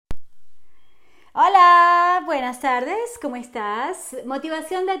buenas tardes, ¿cómo estás?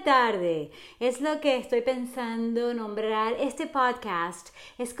 Motivación de tarde es lo que estoy pensando nombrar este podcast.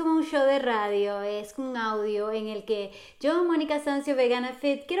 Es como un show de radio, es un audio en el que yo, Mónica Sancio, Vegana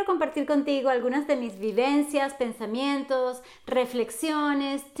Fit, quiero compartir contigo algunas de mis vivencias, pensamientos,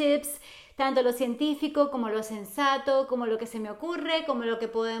 reflexiones, tips, tanto lo científico como lo sensato, como lo que se me ocurre, como lo que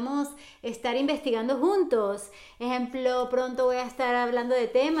podemos estar investigando juntos. Ejemplo, pronto voy a estar hablando de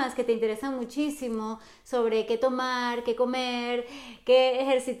temas que te interesan muchísimo, sobre qué tomar, qué comer, qué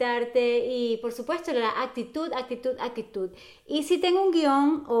ejercitarte y por supuesto la actitud. Y si tengo un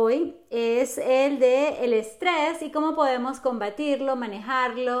guión hoy es el de el estrés y cómo podemos combatirlo,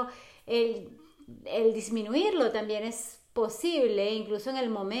 manejarlo, el disminuirlo también es posible, incluso en el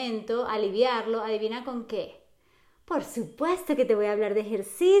momento, aliviarlo. ¿Adivina con qué? Por supuesto que te voy a hablar de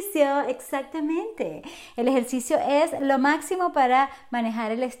ejercicio, exactamente. El ejercicio es lo máximo para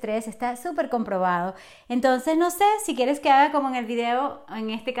manejar el estrés, está súper comprobado. Entonces, no sé si quieres que haga como en el video, en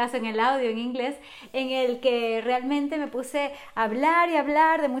este caso en el audio en inglés, en el que realmente me puse a hablar y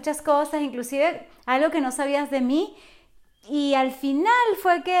hablar de muchas cosas, inclusive algo que no sabías de mí, y al final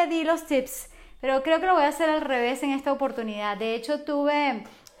fue que di los tips. Pero creo que lo voy a hacer al revés en esta oportunidad. De hecho, tuve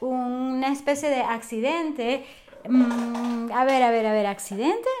una especie de accidente.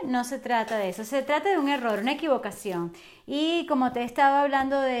 ¿Accidente? No se trata de eso. Se trata de un error, una equivocación. Y como te estaba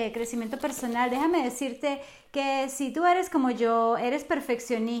hablando de crecimiento personal, déjame decirte que si tú eres como yo, eres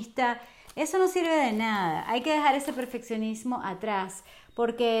perfeccionista, eso no sirve de nada. Hay que dejar ese perfeccionismo atrás,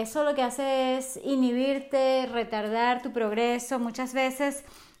 porque eso lo que hace es inhibirte, retardar tu progreso. Muchas veces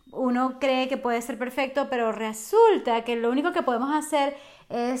uno cree que puede ser perfecto, pero resulta que lo único que podemos hacer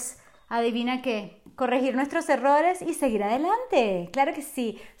es, adivina qué, corregir nuestros errores y seguir adelante. Claro que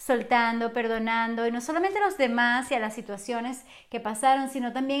sí, soltando, perdonando, y no solamente a los demás y a las situaciones que pasaron,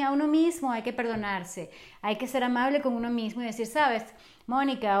 sino también a uno mismo. Hay que perdonarse, hay que ser amable con uno mismo y decir, ¿sabes,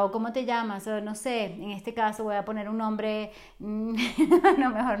 Mónica, o cómo te llamas? O no sé, en este caso voy a poner un nombre, no,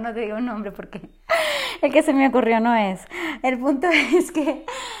 mejor no te digo un nombre porque el que se me ocurrió no es. El punto es que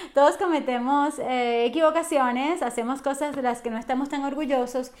todos cometemos equivocaciones, hacemos cosas de las que no estamos tan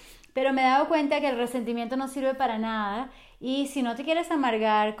orgullosos, pero me he dado cuenta que el resentimiento no sirve para nada. Y si no te quieres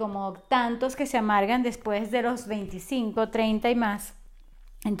amargar como tantos que se amargan después de los 25, 30 y más,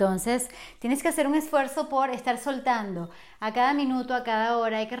 entonces tienes que hacer un esfuerzo por estar soltando a cada minuto, a cada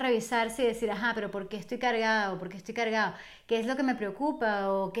hora. Hay que revisarse y decir, ajá, pero ¿por qué estoy cargado? ¿Por qué estoy cargado? ¿Qué es lo que me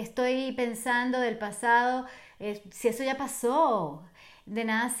preocupa? ¿O qué estoy pensando del pasado? Si eso ya pasó, de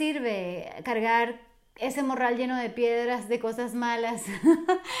nada sirve cargar ese morral lleno de piedras, de cosas malas,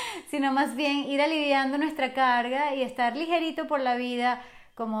 sino más bien ir aliviando nuestra carga y estar ligerito por la vida.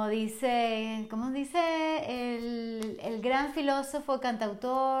 Como dice el gran filósofo,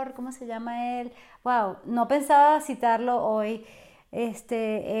 cantautor, ¿cómo se llama él? Wow, no pensaba citarlo hoy.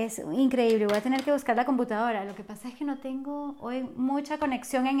 Es increíble, voy a tener que buscar la computadora. Lo que pasa es que no tengo hoy mucha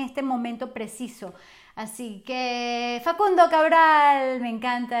conexión en este momento preciso. Así que Facundo Cabral, me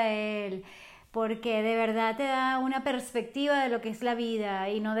encanta él, porque de verdad te da una perspectiva de lo que es la vida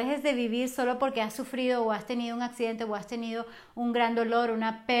y no dejes de vivir solo porque has sufrido o has tenido un accidente o has tenido un gran dolor,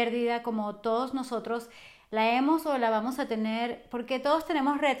 una pérdida, como todos nosotros la hemos o la vamos a tener, porque todos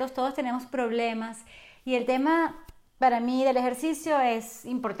tenemos retos, todos tenemos problemas. Y el tema para mí del ejercicio es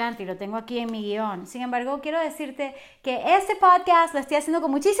importante y lo tengo aquí en mi guión. Sin embargo, quiero decirte que este podcast lo estoy haciendo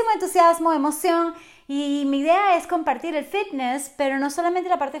con muchísimo entusiasmo, emoción, y mi idea es compartir el fitness, pero no solamente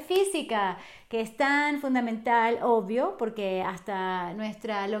la parte física, que es tan fundamental, obvio, porque hasta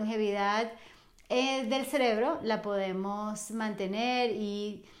nuestra longevidad del cerebro la podemos mantener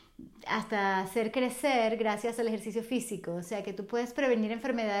y hasta hacer crecer gracias al ejercicio físico. O sea que tú puedes prevenir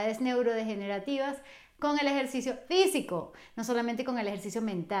enfermedades neurodegenerativas con el ejercicio físico, no solamente con el ejercicio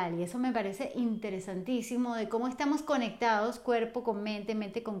mental. Y eso me parece interesantísimo, de cómo estamos conectados cuerpo con mente,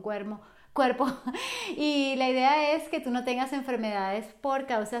 mente con cuerpo. Y la idea es que tú no tengas enfermedades por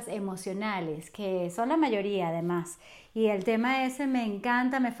causas emocionales, que son la mayoría además. Y el tema ese me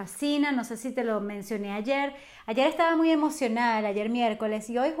encanta, me fascina. No sé si te lo mencioné ayer. Ayer estaba muy emocional, ayer miércoles,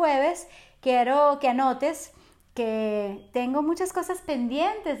 y hoy jueves quiero que anotes que tengo muchas cosas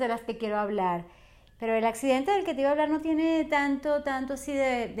pendientes de las que quiero hablar. Pero el accidente del que te iba a hablar no tiene tanto así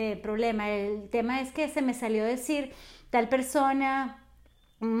de problema. El tema es que se me salió decir tal persona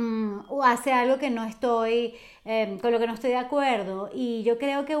o hace algo que no estoy, con lo que no estoy de acuerdo. Y yo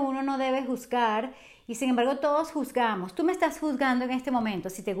creo que uno no debe juzgar. Y sin embargo todos juzgamos. Tú me estás juzgando en este momento,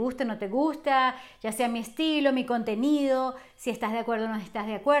 si te gusta o no te gusta, ya sea mi estilo, mi contenido, si estás de acuerdo o no estás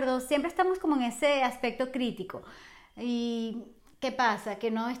de acuerdo. Siempre estamos como en ese aspecto crítico. Y ¿qué pasa?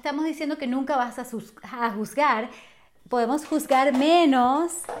 Que no estamos diciendo que nunca vas a juzgar. Podemos juzgar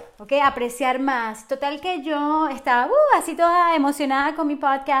menos, ¿ok? Apreciar más. Total que yo estaba así toda emocionada con mi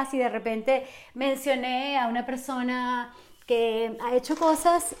podcast y de repente mencioné a una persona que ha hecho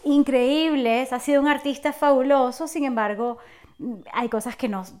cosas increíbles, ha sido un artista fabuloso, sin embargo, hay cosas que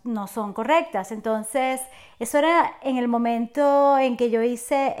no son correctas. Entonces, eso era en el momento en que yo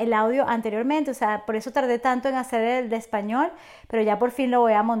hice el audio anteriormente, o sea, por eso tardé tanto en hacer el de español, pero ya por fin lo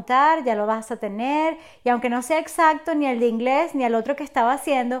voy a montar, ya lo vas a tener, y aunque no sea exacto ni el de inglés ni el otro que estaba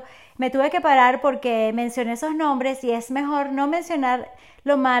haciendo, me tuve que parar porque mencioné esos nombres y es mejor no mencionar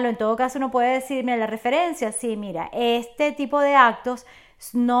lo malo. En todo caso, uno puede decirme la referencia, sí, mira, este tipo de actos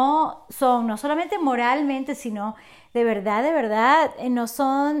no son, no solamente moralmente, sino de verdad, no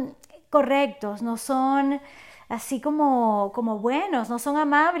son correctos, no son así como buenos, no son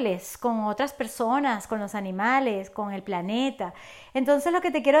amables con otras personas, con los animales, con el planeta. Entonces lo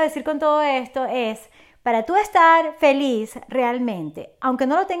que te quiero decir con todo esto es, para tú estar feliz realmente, aunque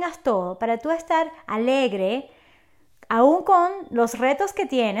no lo tengas todo, para tú estar alegre, aún con los retos que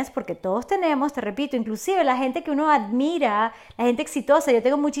tienes, porque todos tenemos, te repito, inclusive la gente que uno admira, la gente exitosa. Yo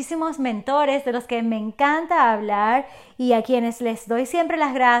tengo muchísimos mentores de los que me encanta hablar y a quienes les doy siempre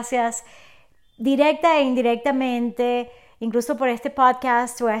las gracias, directa e indirectamente. Incluso por este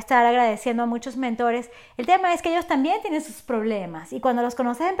podcast voy a estar agradeciendo a muchos mentores. El tema es que ellos también tienen sus problemas y cuando los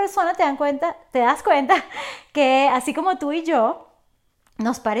conoces en persona te das cuenta que así como tú y yo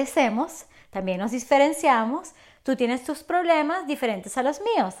nos parecemos, también nos diferenciamos. Tú tienes tus problemas diferentes a los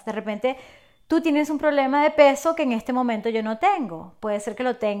míos. De repente, tú tienes un problema de peso que en este momento yo no tengo. Puede ser que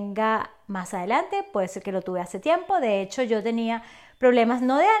lo tenga más adelante, puede ser que lo tuve hace tiempo. De hecho, yo tenía problemas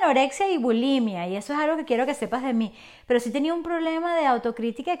no de anorexia y bulimia, y eso es algo que quiero que sepas de mí, pero sí tenía un problema de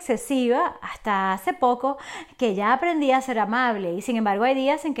autocrítica excesiva hasta hace poco, que ya aprendí a ser amable, y sin embargo hay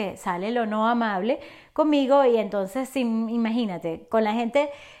días en que sale lo no amable conmigo, y entonces imagínate, con la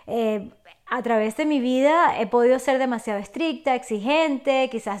gente a través de mi vida he podido ser demasiado estricta, exigente,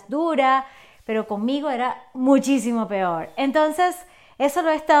 quizás dura, pero conmigo era muchísimo peor. Entonces, eso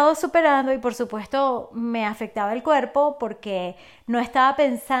lo he estado superando y por supuesto me afectaba el cuerpo porque no estaba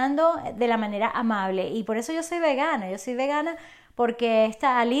pensando de la manera amable y por eso yo soy vegana. Yo soy vegana porque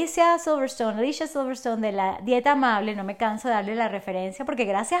esta Alicia Silverstone de la dieta amable, no me canso de darle la referencia porque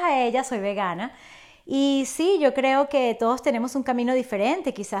gracias a ella soy vegana. Y sí, yo creo que todos tenemos un camino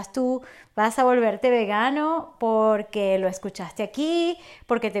diferente. Quizás tú vas a volverte vegano porque lo escuchaste aquí,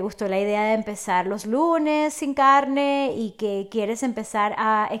 porque te gustó la idea de empezar los lunes sin carne y que quieres empezar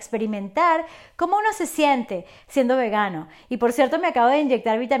a experimentar cómo uno se siente siendo vegano. Y por cierto, me acabo de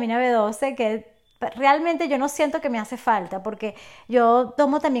inyectar vitamina B12 que realmente yo no siento que me hace falta porque yo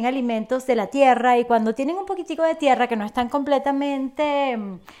tomo también alimentos de la tierra y cuando tienen un poquitico de tierra que no están completamente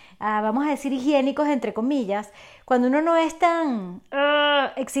vamos a decir higiénicos entre comillas, cuando uno no es tan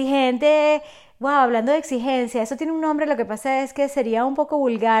exigente, hablando de exigencia, eso tiene un nombre, lo que pasa es que sería un poco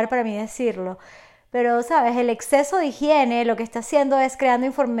vulgar para mí decirlo, pero sabes, el exceso de higiene lo que está haciendo es creando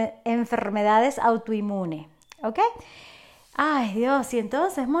enfermedades autoinmunes, ¿ok? Ay Dios, y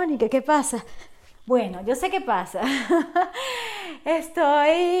entonces Mónica, ¿qué pasa? Bueno, yo sé qué pasa.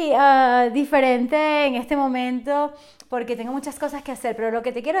 Estoy diferente en este momento porque tengo muchas cosas que hacer, pero lo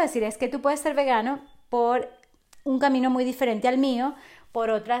que te quiero decir es que tú puedes ser vegano por un camino muy diferente al mío, por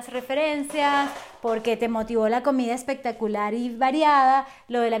otras referencias, porque te motivó la comida espectacular y variada.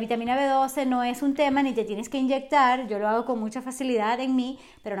 Lo de la vitamina B12 no es un tema, ni te tienes que inyectar, yo lo hago con mucha facilidad en mí,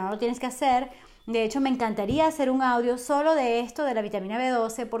 pero no lo tienes que hacer. De hecho, me encantaría hacer un audio solo de esto, de la vitamina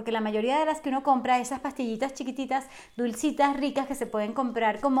B12, porque la mayoría de las que uno compra, esas pastillitas chiquititas, dulcitas, ricas, que se pueden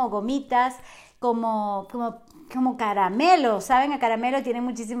comprar como gomitas, como caramelo, ¿saben? A caramelo tiene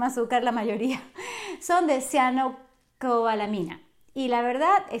muchísimo azúcar, la mayoría, son de cianocobalamina. Y la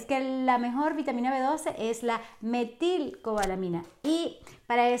verdad es que la mejor vitamina B12 es la metilcobalamina. Y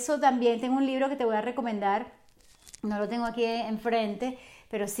para eso también tengo un libro que te voy a recomendar, no lo tengo aquí enfrente,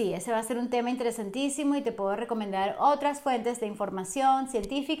 pero sí, ese va a ser un tema interesantísimo y te puedo recomendar otras fuentes de información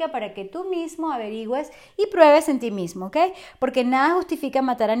científica para que tú mismo averigües y pruebes en ti mismo, ¿ok? Porque nada justifica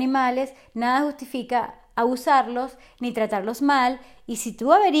matar animales, nada justifica abusarlos ni tratarlos mal. Y si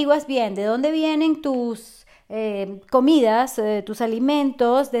tú averiguas bien de dónde vienen tus comidas, tus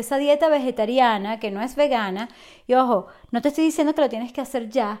alimentos, de esa dieta vegetariana que no es vegana, y ojo, no te estoy diciendo que lo tienes que hacer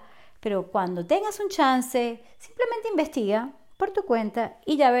ya, pero cuando tengas un chance, simplemente investiga. por tu cuenta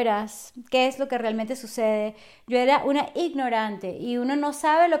y ya verás qué es lo que realmente sucede. Yo era una ignorante y uno no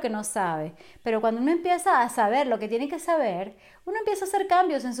sabe lo que no sabe, pero cuando uno empieza a saber lo que tiene que saber, uno empieza a hacer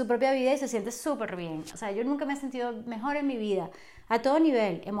cambios en su propia vida y se siente súper bien. O sea, yo nunca me he sentido mejor en mi vida, a todo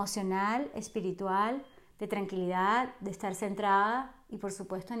nivel, emocional, espiritual, de tranquilidad, de estar centrada y por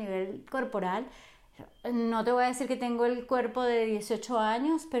supuesto a nivel corporal. No te voy a decir que tengo el cuerpo de 18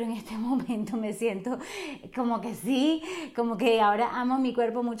 años, pero en este momento me siento como que sí, como que ahora amo mi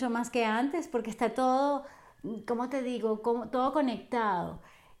cuerpo mucho más que antes porque está todo, ¿cómo te digo? Como, todo conectado.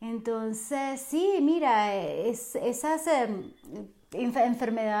 Entonces, sí, mira, esas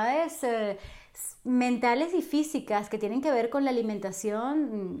enfermedades mentales y físicas que tienen que ver con la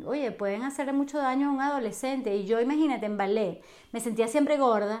alimentación, oye, pueden hacerle mucho daño a un adolescente. Y yo, imagínate, en ballet, me sentía siempre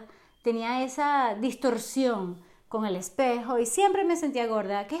gorda, tenía esa distorsión con el espejo y siempre me sentía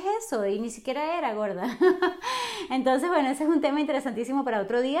gorda. ¿Qué es eso? Y ni siquiera era gorda. Entonces, bueno, ese es un tema interesantísimo para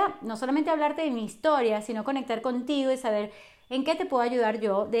otro día. No solamente hablarte de mi historia, sino conectar contigo y saber en qué te puedo ayudar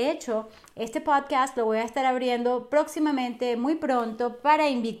yo. De hecho, este podcast lo voy a estar abriendo próximamente, muy pronto, para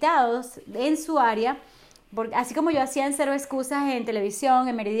invitados en su área, porque así como yo hacía en Cero Excusas en televisión,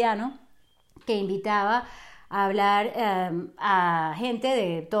 en Meridiano, que invitaba a hablar a gente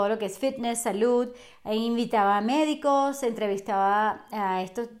de todo lo que es fitness, salud, e invitaba a médicos, entrevistaba a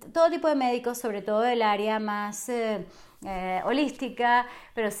todo tipo de médicos, sobre todo del área más holística,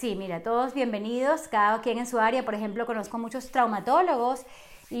 pero sí, mira, todos bienvenidos, cada quien en su área. Por ejemplo, conozco muchos traumatólogos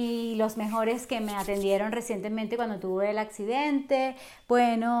y los mejores que me atendieron recientemente cuando tuve el accidente,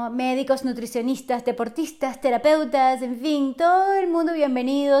 bueno, médicos, nutricionistas, deportistas, terapeutas, en fin, todo el mundo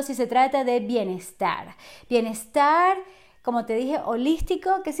bienvenido si se trata de bienestar. Bienestar, como te dije,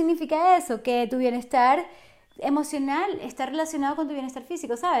 holístico. ¿Qué significa eso? Que tu bienestar emocional está relacionado con tu bienestar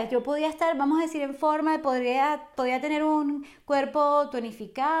físico, ¿sabes? Yo podía estar, vamos a decir, en forma, podía tener un cuerpo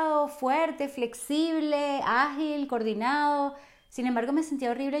tonificado, fuerte, flexible, ágil, coordinado. Sin embargo, me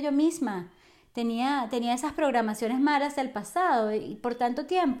sentía horrible yo misma. Tenía esas programaciones malas del pasado y por tanto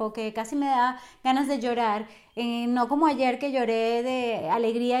tiempo que casi me da ganas de llorar. No como ayer que lloré de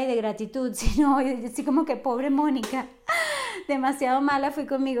alegría y de gratitud, sino así como que pobre Mónica. Demasiado mala fui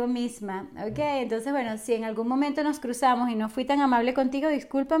conmigo misma, ¿ok? Entonces, bueno, si en algún momento nos cruzamos y no fui tan amable contigo,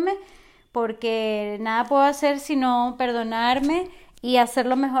 discúlpame, porque nada puedo hacer sino perdonarme y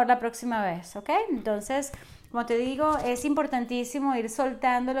hacerlo mejor la próxima vez, ¿ok? Entonces, como te digo, es importantísimo ir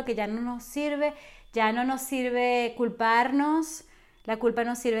soltando lo que ya no nos sirve culparnos, la culpa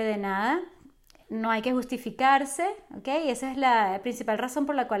no sirve de nada. No hay que justificarse, ¿ok? Esa es la principal razón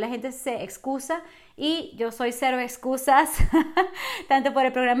por la cual la gente se excusa y yo soy cero excusas, tanto por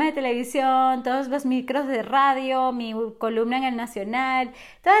el programa de televisión, todos los micros de radio, mi columna en el Nacional,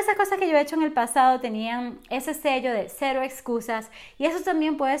 todas esas cosas que yo he hecho en el pasado tenían ese sello de cero excusas y eso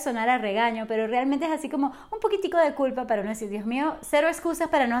también puede sonar a regaño, pero realmente es así como un poquitico de culpa para no decir, Dios mío, cero excusas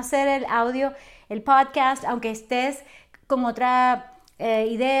para no hacer el audio, el podcast, aunque estés con otra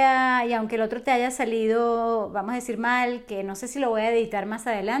idea y aunque el otro te haya salido, vamos a decir mal, que no sé si lo voy a editar más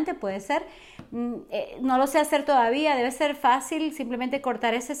adelante, puede ser, no lo sé hacer todavía, debe ser fácil simplemente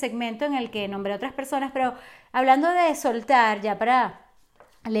cortar ese segmento en el que nombré a otras personas, pero hablando de soltar, ya para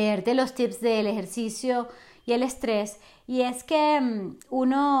leerte los tips del ejercicio y el estrés, y es que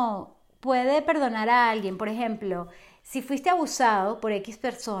uno puede perdonar a alguien. Por ejemplo, si fuiste abusado por X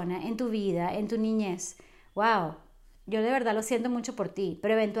persona en tu vida, en tu niñez, wow, yo de verdad lo siento mucho por ti,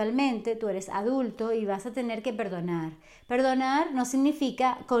 pero eventualmente tú eres adulto y vas a tener que perdonar. Perdonar no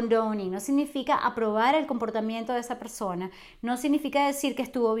significa condoning, no significa aprobar el comportamiento de esa persona, no significa decir que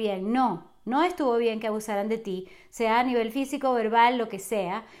estuvo bien, no estuvo bien que abusaran de ti, sea a nivel físico, verbal, lo que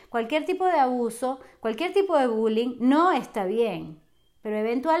sea. Cualquier tipo de abuso, cualquier tipo de bullying no está bien. Pero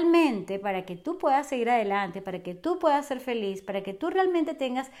eventualmente, para que tú puedas seguir adelante, para que tú puedas ser feliz, para que tú realmente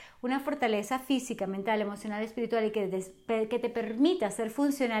tengas una fortaleza física, mental, emocional, espiritual y que te permita ser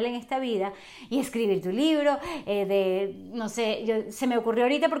funcional en esta vida y escribir tu libro, no sé, se me ocurrió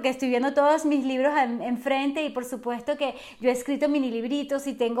ahorita porque estoy viendo todos mis libros enfrente y por supuesto que yo he escrito mini libritos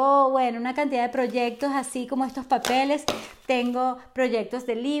y tengo, bueno, una cantidad de proyectos así como estos papeles, tengo proyectos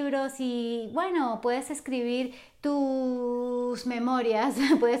de libros y bueno, puedes escribir tus memorias,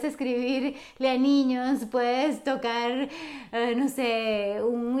 puedes escribirle a niños, puedes tocar, no sé,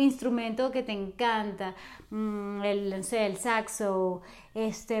 un instrumento que te encanta, no sé, el saxo,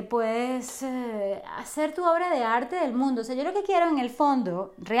 puedes hacer tu obra de arte del mundo. O sea, yo lo que quiero en el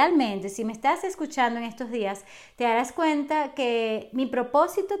fondo, realmente, si me estás escuchando en estos días, te darás cuenta que mi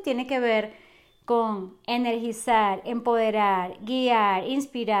propósito tiene que ver con energizar, empoderar, guiar,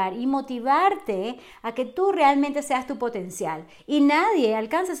 inspirar y motivarte a que tú realmente seas tu potencial. Y nadie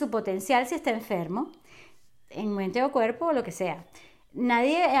alcanza su potencial si está enfermo, en mente o cuerpo o lo que sea.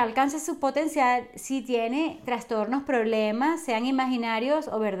 Nadie alcanza su potencial si tiene trastornos, problemas, sean imaginarios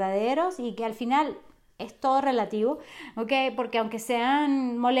o verdaderos, y que al final es todo relativo, ¿ok? Porque aunque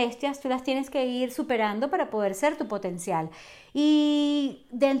sean molestias, tú las tienes que ir superando para poder ser tu potencial. Y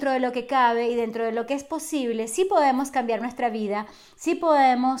dentro de lo que cabe y dentro de lo que es posible, sí podemos cambiar nuestra vida, sí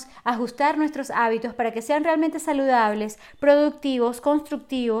podemos ajustar nuestros hábitos para que sean realmente saludables, productivos,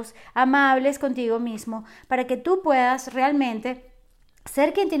 constructivos, amables contigo mismo, para que tú puedas realmente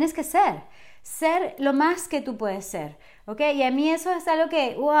ser quien tienes que ser lo más que tú puedes ser, ¿ok? Y a mí eso es algo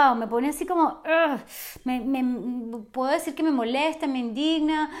que, wow, me pone así como, puedo decir que me molesta, me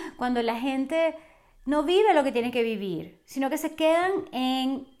indigna, cuando la gente no vive lo que tiene que vivir, sino que se quedan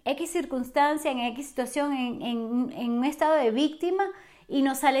en X circunstancia, en X situación, en un estado de víctima y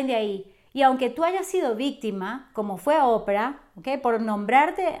no salen de ahí. Y aunque tú hayas sido víctima, como fue Oprah, ¿okay? Por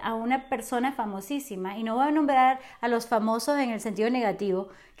nombrarte a una persona famosísima, y no voy a nombrar a los famosos en el sentido negativo,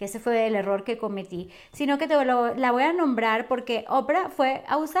 que ese fue el error que cometí, sino que la voy a nombrar porque Oprah fue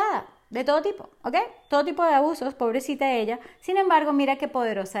abusada de todo tipo, ¿ok? Todo tipo de abusos, pobrecita ella. Sin embargo, mira qué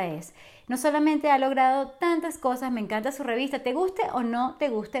poderosa es. No solamente ha logrado tantas cosas, me encanta su revista, te guste o no te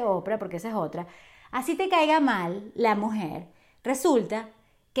guste Oprah, porque esa es otra. Así te caiga mal la mujer, resulta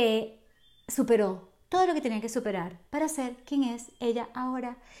que superó todo lo que tenía que superar para ser quien es ella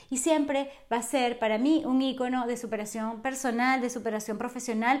ahora, y siempre va a ser para mí un ícono de superación personal, de superación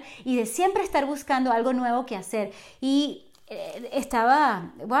profesional y de siempre estar buscando algo nuevo que hacer. Y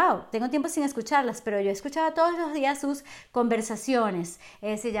tengo tiempo sin escucharlas, pero yo escuchaba todos los días sus conversaciones,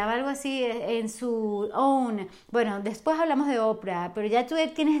 se llama algo así, en su own. Bueno, después hablamos de Oprah, pero ya tú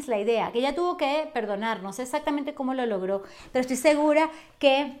tienes la idea, que ella tuvo que perdonar, no sé exactamente cómo lo logró, pero estoy segura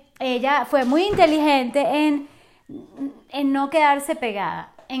que ella fue muy inteligente en no quedarse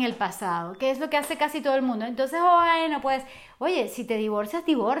pegada en el pasado, que es lo que hace casi todo el mundo. Entonces, oye, si te divorcias,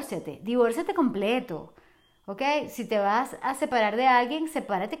 divórciate completo. ¿Ok? Si te vas a separar de alguien,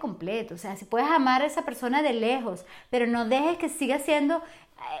 sepárate completo. O sea, si puedes amar a esa persona de lejos, pero no dejes que siga siendo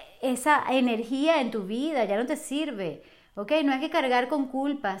esa energía en tu vida, ya no te sirve. ¿Ok? No hay que cargar con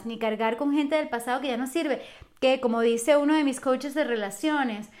culpas, ni cargar con gente del pasado que ya no sirve. Que como dice uno de mis coaches de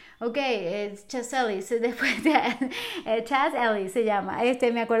relaciones, ¿ok? Chaz Ellis, después de, Chaz Ellis se llama.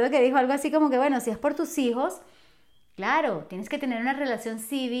 Me acuerdo que dijo algo así como que, bueno, si es por tus hijos, claro, tienes que tener una relación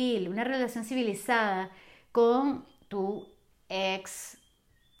civil, una relación civilizada con tu ex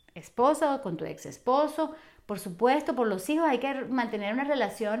esposa o con tu ex esposo. Por supuesto, por los hijos hay que mantener una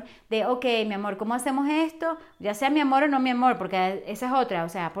relación de, ok, mi amor, ¿cómo hacemos esto? Ya sea mi amor o no mi amor, porque esa es otra. O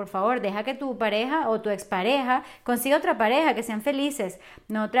sea, por favor, deja que tu pareja o tu expareja consiga otra pareja, que sean felices.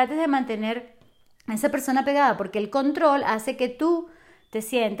 No trates de mantener a esa persona pegada, porque el control hace que tú te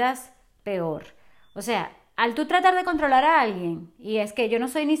sientas peor. O sea, al tú tratar de controlar a alguien, y es que yo no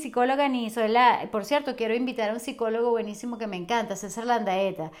soy ni psicóloga ni soy por cierto, quiero invitar a un psicólogo buenísimo que me encanta, César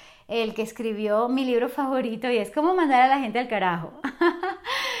Landaeta, el que escribió mi libro favorito, y es Cómo mandar a la gente al carajo.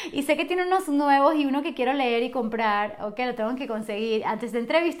 Y sé que tiene unos nuevos y uno que quiero leer y comprar, o que lo tengo que conseguir. Antes de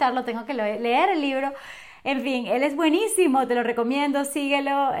entrevistarlo tengo que leer el libro. En fin, él es buenísimo, te lo recomiendo,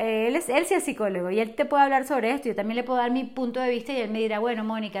 síguelo. Él sí es psicólogo y él te puede hablar sobre esto. Yo también le puedo dar mi punto de vista y él me dirá, bueno,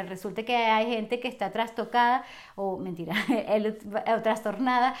 Mónica, resulta que hay gente que está trastocada, o mentira, o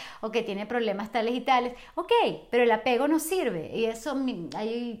trastornada, o que tiene problemas tales y tales. Ok, pero el apego no sirve. Y eso,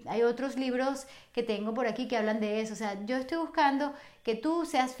 hay otros libros que tengo por aquí que hablan de eso. O sea, yo estoy buscando que tú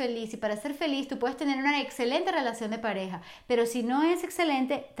seas feliz, y para ser feliz tú puedes tener una excelente relación de pareja, pero si no es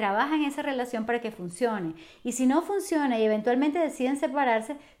excelente, trabaja en esa relación para que funcione. Y si no funciona y eventualmente deciden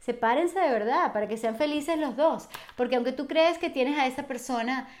separarse, sepárense de verdad para que sean felices los dos, porque aunque tú crees que tienes a esa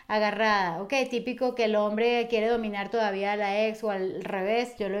persona agarrada, ok, típico que el hombre quiere dominar todavía a la ex, o al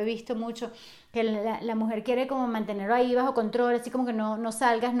revés, yo lo he visto mucho, que la mujer quiere como mantenerlo ahí bajo control, así como que no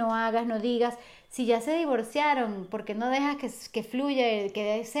salgas, no hagas, no digas. Si ya se divorciaron, ¿por qué no dejas que fluya,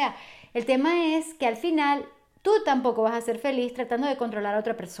 que sea? El tema es que al final tú tampoco vas a ser feliz tratando de controlar a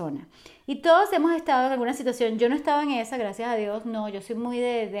otra persona. Y todos hemos estado en alguna situación. Yo no estaba en esa, gracias a Dios, no. Yo soy muy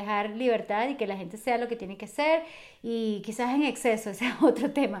de dejar libertad y que la gente sea lo que tiene que ser, y quizás en exceso, ese es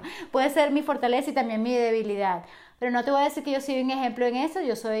otro tema. Puede ser mi fortaleza y también mi debilidad. Pero no te voy a decir que yo soy un ejemplo en eso.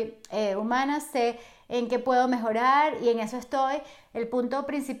 Yo soy humana, sé en qué puedo mejorar y en eso estoy. El punto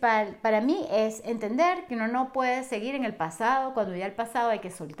principal para mí es entender que uno no puede seguir en el pasado. Cuando ya el pasado hay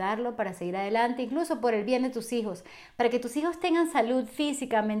que soltarlo para seguir adelante, incluso por el bien de tus hijos. Para que tus hijos tengan salud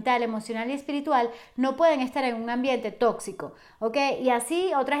física, mental, emocional y espiritual, no pueden estar en un ambiente tóxico, ¿ok? Y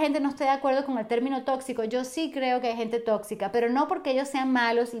así otra gente no esté de acuerdo con el término tóxico. Yo sí creo que hay gente tóxica, pero no porque ellos sean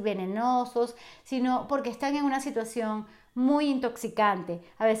malos y venenosos, sino porque están en una situación muy intoxicante,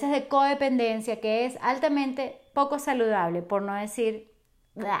 a veces de codependencia, que es altamente poco saludable, por no decir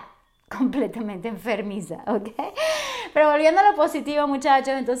completamente enfermiza, ¿ok? Pero volviendo a lo positivo,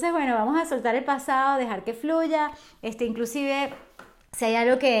 muchachos, entonces, bueno, vamos a soltar el pasado, dejar que fluya, inclusive si hay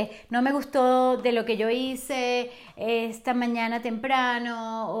algo que no me gustó de lo que yo hice esta mañana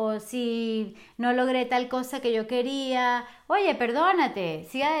temprano, o si no logré tal cosa que yo quería, oye, perdónate,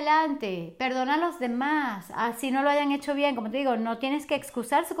 sigue adelante, perdona a los demás, así no lo hayan hecho bien. Como te digo, no tienes que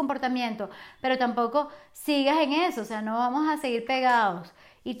excusar su comportamiento, pero tampoco sigas en eso, o sea, no vamos a seguir pegados.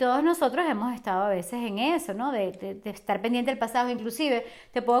 Y todos nosotros hemos estado a veces en eso, ¿no? De estar pendiente del pasado. Inclusive,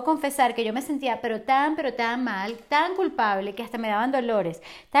 te puedo confesar que yo me sentía pero tan mal, tan culpable, que hasta me daban dolores.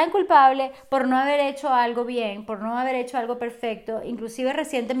 Tan culpable por no haber hecho algo bien, por no haber hecho algo perfecto. Inclusive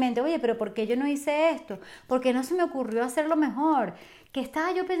recientemente, oye, pero ¿por qué yo no hice esto? ¿Por qué no se me ocurrió hacerlo mejor? ¿Qué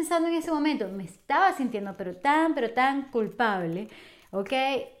estaba yo pensando en ese momento? Me estaba sintiendo pero tan culpable, ¿ok?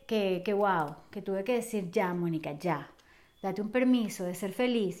 Que wow, que tuve que decir ya, Mónica, ya. Date un permiso de ser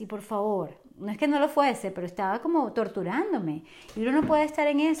feliz y por favor, no es que no lo fuese, pero estaba como torturándome y uno no puede estar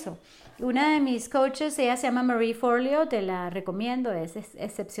en eso. Una de mis coaches, ella se llama Marie Forleo, te la recomiendo, es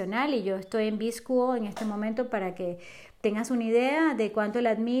excepcional y yo estoy en B-School en este momento para que tengas una idea de cuánto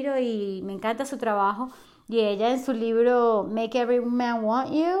la admiro y me encanta su trabajo. Y ella en su libro Make Every Man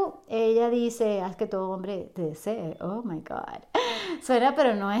Want You, ella dice, haz que todo hombre te desee. Oh my God. Suena,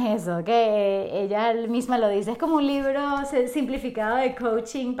 pero no es eso, que ella misma lo dice. Es como un libro simplificado de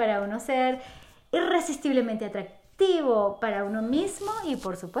coaching para uno ser irresistiblemente atractivo para uno mismo y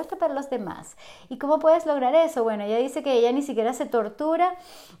por supuesto para los demás. ¿Y cómo puedes lograr eso? Bueno, ella dice que ella ni siquiera se tortura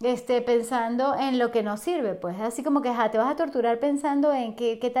pensando en lo que no sirve, pues así como que te vas a torturar pensando en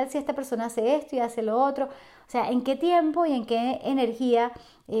qué tal si esta persona hace esto y hace lo otro, o sea, en qué tiempo y en qué energía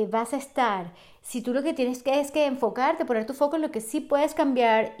vas a estar. Si tú lo que tienes es que enfocarte, poner tu foco en lo que sí puedes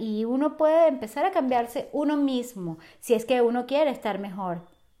cambiar y uno puede empezar a cambiarse uno mismo si es que uno quiere estar mejor.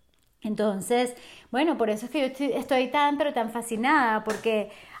 Entonces, bueno, por eso es que yo estoy pero tan fascinada,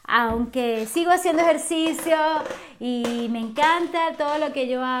 porque aunque sigo haciendo ejercicio y me encanta todo lo que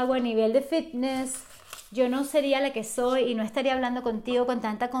yo hago a nivel de fitness, yo no sería la que soy y no estaría hablando contigo con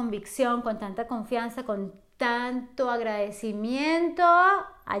tanta convicción, con tanta confianza, con tanto agradecimiento.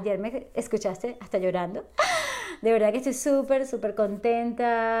 Ayer me escuchaste hasta llorando. De verdad que estoy súper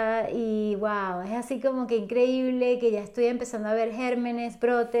contenta y wow, es así como que increíble que ya estoy empezando a ver gérmenes,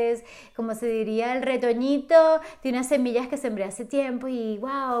 brotes, como se diría el retoñito de unas semillas que sembré hace tiempo y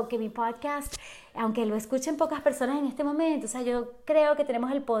wow, que mi podcast, aunque lo escuchen pocas personas en este momento, o sea, yo creo que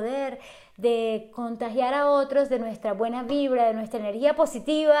tenemos el poder de contagiar a otros de nuestra buena vibra, de nuestra energía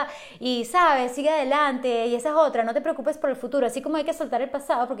positiva y, ¿sabes? Sigue adelante y esa es otra, no te preocupes por el futuro, así como hay que soltar el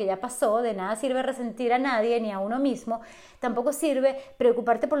pasado porque ya pasó, de nada sirve resentir a nadie ni a uno mismo, tampoco sirve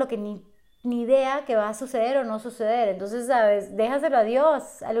preocuparte por lo que ni idea que va a suceder o no suceder. Entonces, ¿sabes? Déjaselo a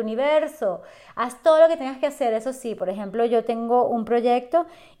Dios, al universo. Haz todo lo que tengas que hacer. Eso sí, por ejemplo, yo tengo un proyecto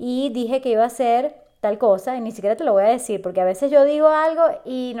y dije que iba a hacer tal cosa y ni siquiera te lo voy a decir porque a veces yo digo algo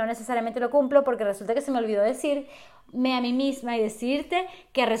y no necesariamente lo cumplo porque resulta que se me olvidó decirme a mí misma y decirte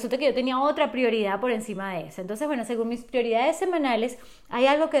que resulta que yo tenía otra prioridad por encima de eso. Entonces, bueno, según mis prioridades semanales, hay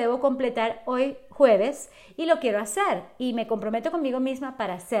algo que debo completar hoy jueves y lo quiero hacer y me comprometo conmigo misma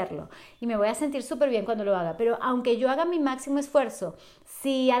para hacerlo y me voy a sentir súper bien cuando lo haga, pero aunque yo haga mi máximo esfuerzo,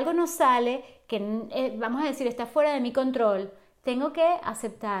 si algo no sale, que vamos a decir está fuera de mi control, tengo que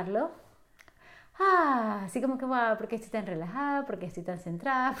aceptarlo. Así como que, wow, ¿por qué estoy tan relajada? ¿Por qué estoy tan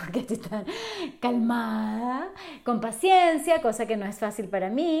centrada? ¿Por qué estoy tan calmada? Con paciencia, cosa que no es fácil para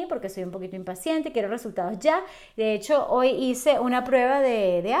mí, porque soy un poquito impaciente, quiero resultados ya. De hecho, hoy hice una prueba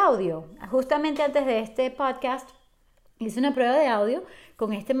de audio. Justamente antes de este podcast, hice una prueba de audio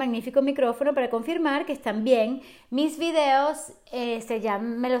con este magnífico micrófono para confirmar que están bien mis videos. Ya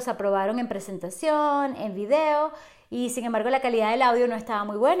me los aprobaron en presentación, en video. Y sin embargo la calidad del audio no estaba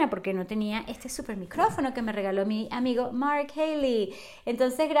muy buena porque no tenía este super micrófono que me regaló mi amigo Mark Haley.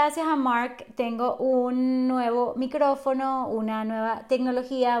 Entonces gracias a Mark tengo un nuevo micrófono, una nueva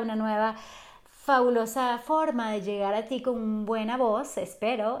tecnología, una nueva fabulosa forma de llegar a ti con buena voz,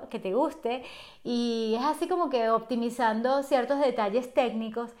 espero que te guste, y es así como que optimizando ciertos detalles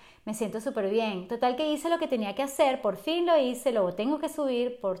técnicos, me siento súper bien. Total que hice lo que tenía que hacer, por fin lo hice, lo tengo que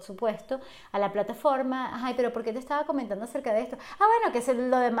subir, por supuesto, a la plataforma. Ay, pero ¿por qué te estaba comentando acerca de esto? Ah, bueno, que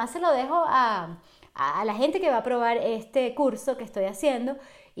lo demás se lo dejo a la gente que va a probar este curso que estoy haciendo.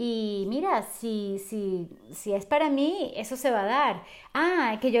 Y mira, si es para mí, eso se va a dar.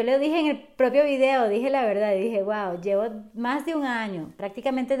 Ah, que yo le dije en el propio video, dije la verdad, y dije, wow, llevo más de un año,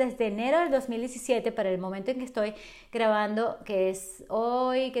 prácticamente desde enero del 2017 para el momento en que estoy grabando, que es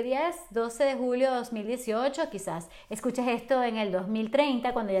hoy, ¿qué día es? 12 de julio de 2018, quizás escuches esto en el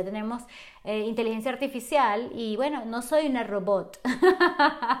 2030, cuando ya tenemos inteligencia artificial, y bueno, no soy una robot.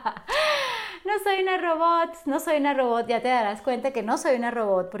 No soy una robot, ya te darás cuenta que no soy una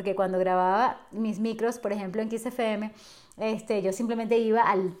robot, porque cuando grababa mis micros, por ejemplo en Kiss FM, yo simplemente iba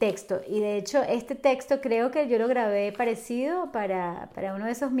al texto, y de hecho este texto creo que yo lo grabé parecido para uno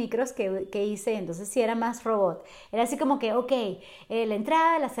de esos micros que hice, entonces sí era más robot, era así como que, ok, la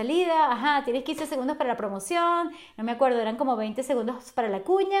entrada, la salida, ajá, tienes 15 segundos para la promoción, no me acuerdo, eran como 20 segundos para la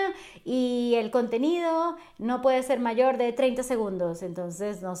cuña, y el contenido no puede ser mayor de 30 segundos,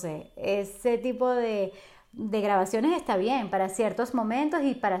 entonces no sé, ese tipo de grabaciones está bien para ciertos momentos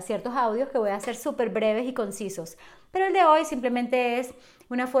y para ciertos audios que voy a hacer súper breves y concisos. Pero el de hoy simplemente es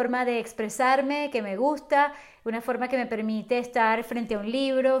una forma de expresarme que me gusta, una forma que me permite estar frente a un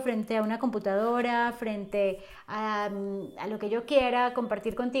libro, frente a una computadora, frente a lo que yo quiera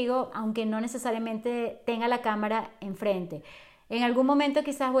compartir contigo, aunque no necesariamente tenga la cámara enfrente. En algún momento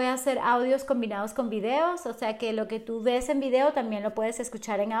quizás voy a hacer audios combinados con videos, o sea que lo que tú ves en video también lo puedes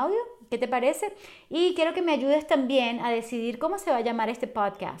escuchar en audio. ¿Qué te parece? Y quiero que me ayudes también a decidir cómo se va a llamar este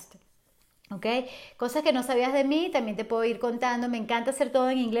podcast. ¿Ok? Cosas que no sabías de mí, también te puedo ir contando. Me encanta hacer todo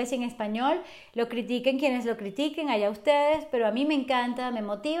en inglés y en español. Lo critiquen quienes lo critiquen, allá ustedes, pero a mí me encanta, me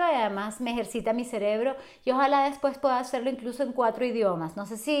motiva y además me ejercita mi cerebro. Y ojalá después pueda hacerlo incluso en 4 idiomas. No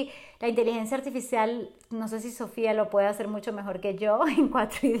sé si la inteligencia artificial, no sé si Sofía lo puede hacer mucho mejor que yo en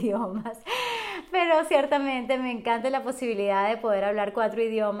 4 idiomas. Pero ciertamente me encanta la posibilidad de poder hablar 4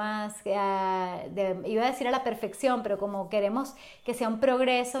 idiomas, iba a decir a la perfección, pero como queremos que sea un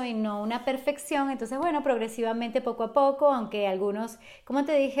progreso y no una perfección, entonces bueno, progresivamente poco a poco, aunque algunos, como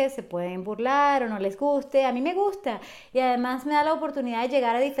te dije, se pueden burlar o no les guste, a mí me gusta y además me da la oportunidad de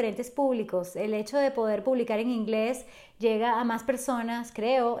llegar a diferentes públicos. El hecho de poder publicar en inglés llega a más personas,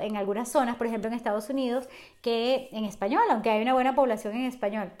 creo, en algunas zonas, por ejemplo en Estados Unidos, que en español, aunque hay una buena población en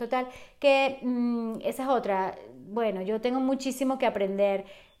español. Total, que esa es otra. Bueno, yo tengo muchísimo que aprender,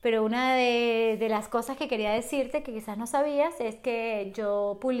 pero una de las cosas que quería decirte, que quizás no sabías, es que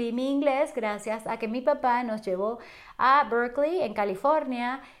yo pulí mi inglés gracias a que mi papá nos llevó a Berkeley, en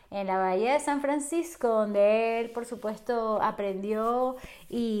California, en la bahía de San Francisco, donde él, por supuesto, aprendió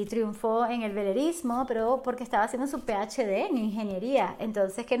y triunfó en el velerismo, pero porque estaba haciendo su PhD en ingeniería.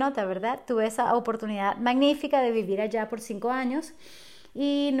 Entonces, qué nota, ¿verdad? Tuve esa oportunidad magnífica de vivir allá por 5 años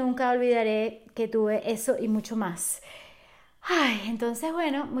y nunca olvidaré que tuve eso y mucho más. Ay, entonces,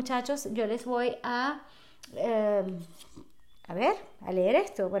 bueno, muchachos, yo les voy eh, a leer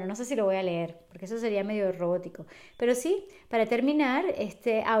esto. Bueno, no sé si lo voy a leer, porque eso sería medio robótico. Pero sí, para terminar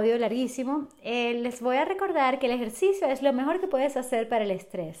este audio larguísimo, les voy a recordar que el ejercicio es lo mejor que puedes hacer para el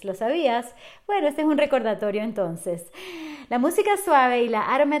estrés. ¿Lo sabías? Bueno, este es un recordatorio entonces. La música suave y la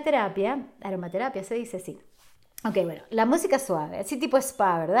aromaterapia se dice así. Ok, bueno, la música suave, así tipo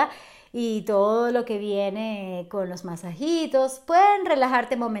spa, ¿verdad? Y todo lo que viene con los masajitos pueden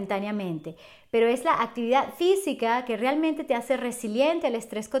relajarte momentáneamente, pero es la actividad física que realmente te hace resiliente al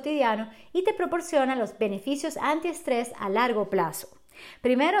estrés cotidiano y te proporciona los beneficios antiestrés a largo plazo.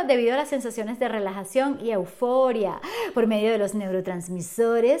 Primero, debido a las sensaciones de relajación y euforia por medio de los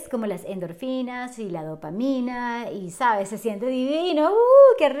neurotransmisores como las endorfinas y la dopamina, y sabes, se siente divino,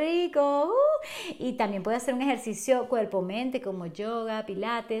 qué rico, y también puedes hacer un ejercicio cuerpo-mente como yoga,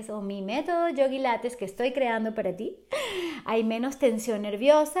 pilates o mi método Yogi Lattes que estoy creando para ti. Hay menos tensión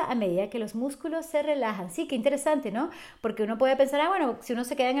nerviosa a medida que los músculos se relajan. Sí, qué interesante, ¿no? Porque uno puede pensar, bueno, si uno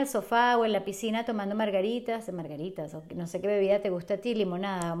se queda en el sofá o en la piscina tomando margaritas, o no sé qué bebida te gusta a ti,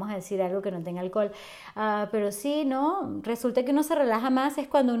 limonada, vamos a decir algo que no tenga alcohol, pero sí, ¿no? Resulta que uno se relaja más es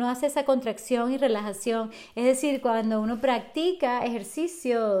cuando uno hace esa contracción y relajación, es decir, cuando uno practica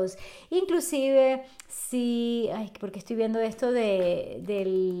ejercicios, inclusive si, porque estoy viendo esto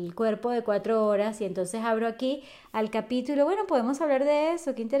del cuerpo de 4 horas y entonces abro aquí al capítulo, bueno, podemos hablar de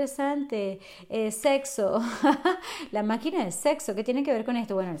eso, qué interesante, sexo, la máquina de sexo, ¿qué tiene que ver con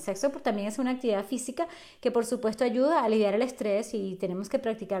esto? Bueno, el sexo también es una actividad física que por supuesto ayuda a aliviar el estrés y tenemos que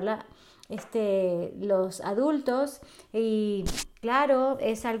practicarla los adultos y claro,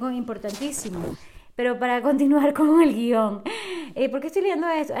 es algo importantísimo. Pero para continuar con el guión, ¿por qué estoy leyendo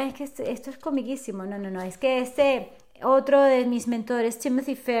esto? Es que esto es comiquísimo. No, es que otro de mis mentores,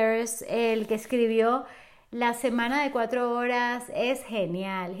 Timothy Ferriss, el que escribió La Semana de 4 Horas, es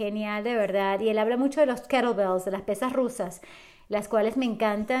genial de verdad. Y él habla mucho de los kettlebells, de las pesas rusas, las cuales me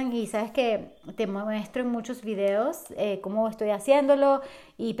encantan y sabes que te muestro en muchos videos cómo estoy haciéndolo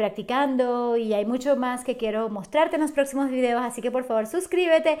y practicando y hay mucho más que quiero mostrarte en los próximos videos, así que por favor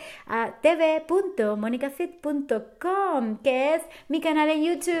suscríbete a tv.monicafit.com, que es mi canal en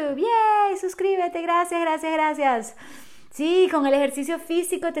YouTube. ¡Yay! Suscríbete, gracias. Sí, con el ejercicio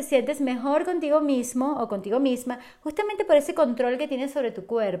físico te sientes mejor contigo mismo o contigo misma, justamente por ese control que tienes sobre tu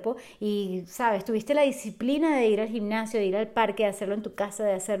cuerpo y, sabes, tuviste la disciplina de ir al gimnasio, de ir al parque, de hacerlo en tu casa,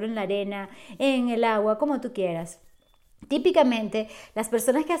 de hacerlo en la arena, en el agua, como tú quieras. Típicamente, las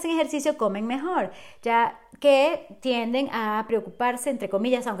personas que hacen ejercicio comen mejor, ya que tienden a preocuparse, entre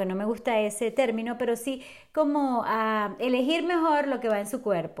comillas, aunque no me gusta ese término, pero sí como a elegir mejor lo que va en su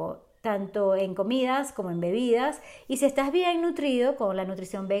cuerpo, tanto en comidas como en bebidas. Y si estás bien nutrido con la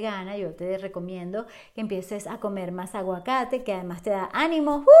nutrición vegana, yo te recomiendo que empieces a comer más aguacate, que además te da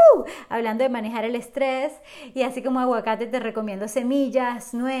ánimo, hablando de manejar el estrés. Y así como aguacate te recomiendo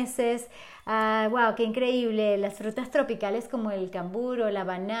semillas, nueces. Wow, qué increíble, las frutas tropicales como el camburo, la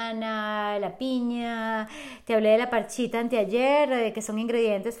banana, la piña. Te hablé de la parchita anteayer, que son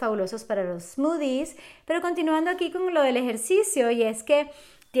ingredientes fabulosos para los smoothies. Pero continuando aquí con lo del ejercicio, y es que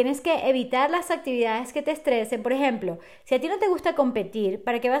tienes que evitar las actividades que te estresen. Por ejemplo, si a ti no te gusta competir,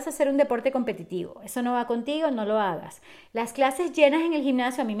 ¿para qué vas a hacer un deporte competitivo? Eso no va contigo, no lo hagas. Las clases llenas en el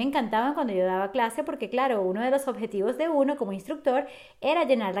gimnasio a mí me encantaban cuando yo daba clase porque, claro, uno de los objetivos de uno como instructor era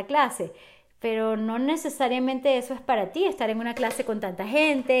llenar la clase. Pero no necesariamente eso es para ti, estar en una clase con tanta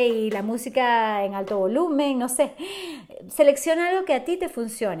gente y la música en alto volumen, no sé. Selecciona algo que a ti te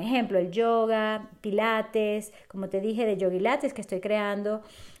funcione. Ejemplo, el yoga, pilates, como te dije, de yogilates que estoy creando,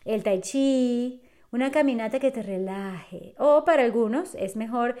 el tai chi, una caminata que te relaje. O para algunos es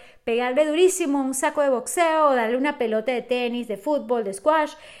mejor pegarle durísimo a un saco de boxeo o darle una pelota de tenis, de fútbol, de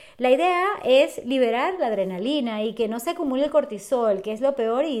squash. La idea es liberar la adrenalina y que no se acumule el cortisol, que es lo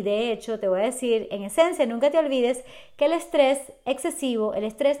peor, y de hecho te voy a decir, en esencia, nunca te olvides que el estrés excesivo, el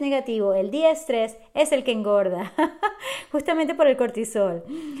estrés negativo, el diestrés es el que engorda, justamente por el cortisol.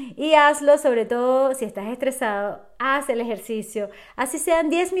 Y hazlo, sobre todo si estás estresado, haz el ejercicio, así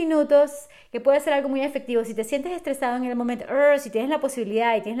sean 10 minutos, que puede ser algo muy efectivo. Si te sientes estresado en el momento, si tienes la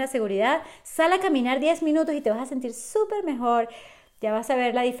posibilidad y tienes la seguridad, sal a caminar 10 minutos y te vas a sentir súper mejor. Ya vas a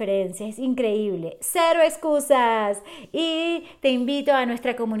ver la diferencia, es increíble. Cero excusas. Y te invito a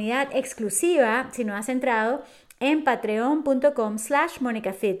nuestra comunidad exclusiva, si no has entrado, en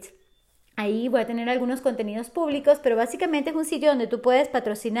patreon.com/monicafit. Ahí voy a tener algunos contenidos públicos, pero básicamente es un sitio donde tú puedes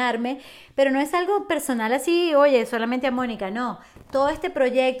patrocinarme, pero no es algo personal así, oye, solamente a Mónica, no. Todo este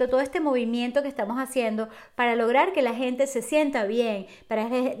proyecto, todo este movimiento que estamos haciendo para lograr que la gente se sienta bien, para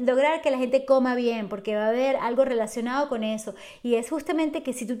lograr que la gente coma bien, porque va a haber algo relacionado con eso. Y es justamente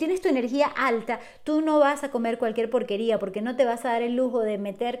que si tú tienes tu energía alta, tú no vas a comer cualquier porquería, porque no te vas a dar el lujo de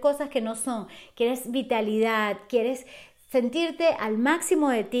meter cosas que no son. Quieres vitalidad, quieres sentirte al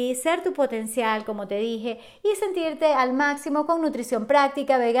máximo de ti, ser tu potencial, como te dije, y sentirte al máximo con nutrición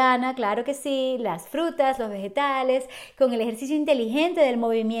práctica, vegana, claro que sí, las frutas, los vegetales, con el ejercicio inteligente del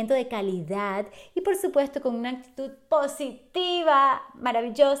movimiento de calidad y por supuesto con una actitud positiva,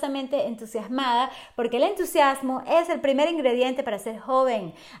 maravillosamente entusiasmada, porque el entusiasmo es el primer ingrediente para ser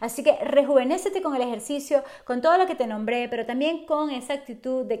joven. Así que rejuvenécete con el ejercicio, con todo lo que te nombré, pero también con esa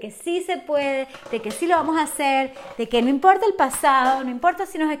actitud de que sí se puede, de que sí lo vamos a hacer, de que no importa el pasado, no importa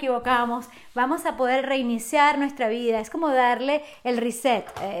si nos equivocamos, vamos a poder reiniciar nuestra vida. Es como darle el reset,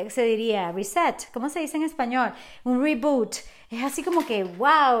 se diría reset, ¿cómo se dice en español? Un reboot. Es así como que,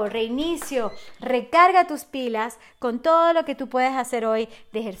 wow, reinicio, recarga tus pilas con todo lo que tú puedes hacer hoy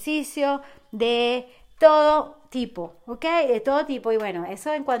de ejercicio, de todo tipo, ¿ok? De todo tipo. Y bueno,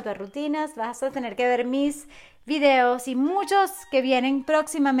 eso en cuanto a rutinas, vas a tener que ver mis videos y muchos que vienen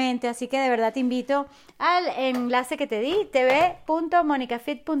próximamente, así que de verdad te invito al enlace que te di,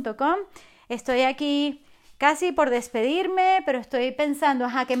 tv.monicafit.com. Estoy aquí casi por despedirme, pero estoy pensando,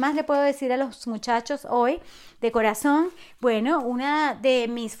 ¿qué más le puedo decir a los muchachos hoy de corazón? Bueno, una de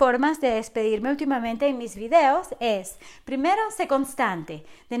mis formas de despedirme últimamente en mis videos es, primero, sé constante.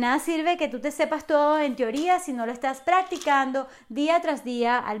 De nada sirve que tú te sepas todo en teoría si no lo estás practicando día tras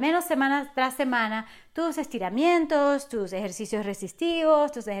día, al menos semana tras semana, tus estiramientos, tus ejercicios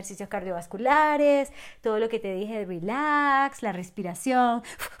resistivos, tus ejercicios cardiovasculares, todo lo que te dije de relax, la respiración,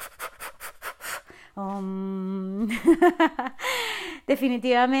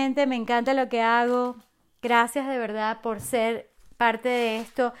 Definitivamente me encanta lo que hago. Gracias de verdad por ser parte de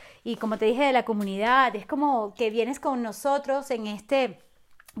esto y como te dije de la comunidad, es como que vienes con nosotros en este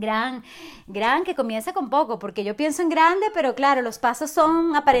gran que comienza con poco, porque yo pienso en grande, pero claro, los pasos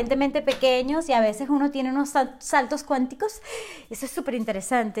son aparentemente pequeños y a veces uno tiene unos saltos cuánticos. Eso es súper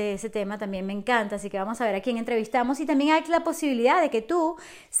interesante, ese tema también me encanta, así que vamos a ver a quién entrevistamos y también hay la posibilidad de que tú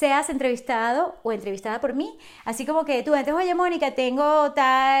seas entrevistado o entrevistada por mí, así como que tú entonces, oye Mónica, tengo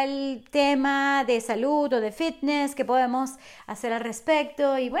tal tema de salud o de fitness que podemos hacer al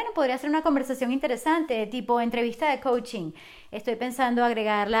respecto y bueno, podría ser una conversación interesante, tipo entrevista de coaching. Estoy pensando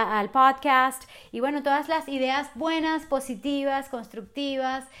agregarla al podcast y bueno, todas las ideas buenas, positivas,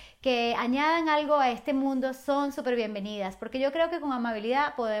 constructivas, que añadan algo a este mundo son súper bienvenidas, porque yo creo que con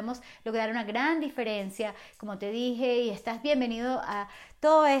amabilidad podemos lograr una gran diferencia, como te dije, y estás bienvenido a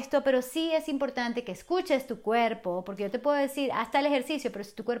todo esto, pero sí es importante que escuches tu cuerpo, porque yo te puedo decir, hasta el ejercicio, pero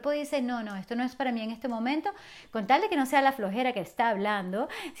si tu cuerpo dice, no, esto no es para mí en este momento, con tal de que no sea la flojera que está hablando,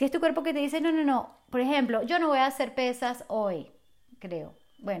 si es tu cuerpo que te dice, no, por ejemplo, yo no voy a hacer pesas hoy, creo,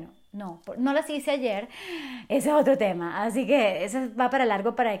 bueno, no las hice ayer, ese es otro tema, así que eso va para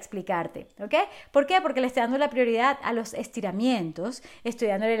largo para explicarte, ¿ok? ¿Por qué? Porque le estoy dando la prioridad a los estiramientos, estoy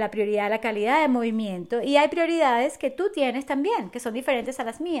dándole la prioridad a la calidad de movimiento y hay prioridades que tú tienes también, que son diferentes a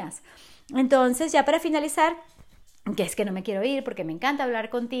las mías. Entonces, ya para finalizar, que es que no me quiero ir porque me encanta hablar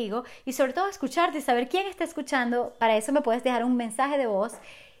contigo y sobre todo escucharte y saber quién está escuchando, para eso me puedes dejar un mensaje de voz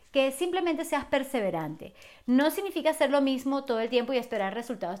que simplemente seas perseverante. No significa hacer lo mismo todo el tiempo y esperar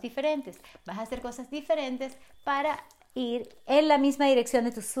resultados diferentes. Vas a hacer cosas diferentes para ir en la misma dirección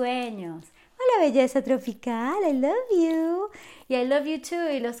de tus sueños. Hola, belleza tropical, I love you. Y I love you too,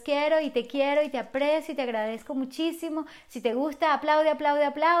 y los quiero, y te aprecio, y te agradezco muchísimo. Si te gusta, aplaude, aplaude,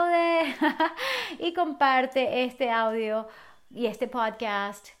 aplaude. Y comparte este audio y este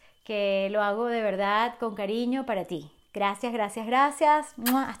podcast, que lo hago de verdad con cariño para ti. Gracias, gracias, gracias.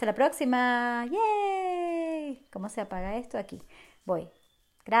 Hasta la próxima. ¡Yay! ¿Cómo se apaga esto? Aquí. Voy.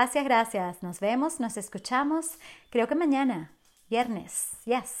 Gracias, gracias. Nos vemos, nos escuchamos. Creo que mañana, viernes.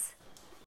 Yes.